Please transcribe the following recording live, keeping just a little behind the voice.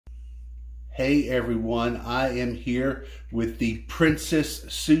Hey everyone, I am here with the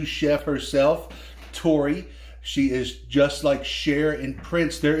Princess Sous Chef herself, Tori. She is just like Cher and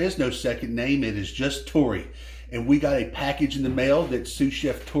Prince. There is no second name, it is just Tori. And we got a package in the mail that Sous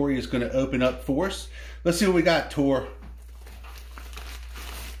Chef Tori is going to open up for us. Let's see what we got, Tor.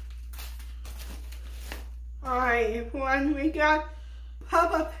 Alright, everyone, we got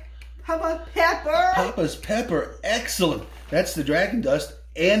Papa's Pepper. Papa's Pepper, excellent. That's the Dragon Dust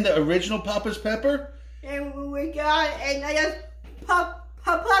and the original Papa's Pepper. And we got another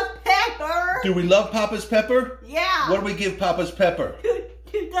Papa's Pepper. Do we love Papa's Pepper? Yeah. What do we give Papa's Pepper?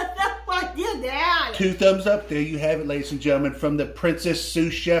 Two thumbs up for that. 2 thumbs up. There you have it, ladies and gentlemen, from the Princess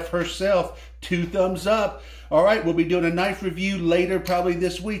Sous Chef herself. 2 thumbs up. All right, we'll be doing a knife review later, probably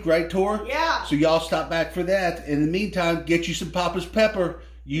this week, right, Tor? Yeah. So y'all stop back for that. In the meantime, get you some Papa's Pepper.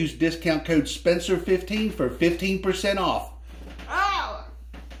 Use discount code Spencer15 for 15% off.